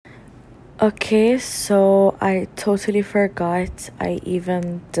Okay, so I totally forgot I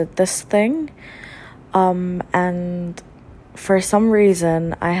even did this thing. And for some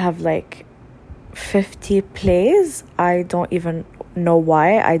reason, I have like 50 plays. I don't even know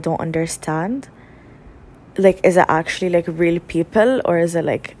why. I don't understand. Like, is it actually like real people or is it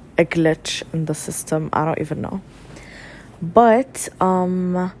like a glitch in the system? I don't even know. But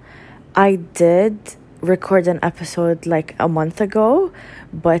I did record an episode like a month ago,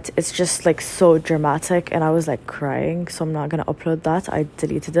 but it's just like so dramatic and I was like crying, so I'm not gonna upload that. I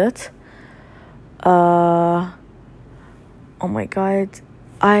deleted it. Oh my god.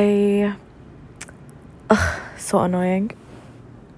 So annoying.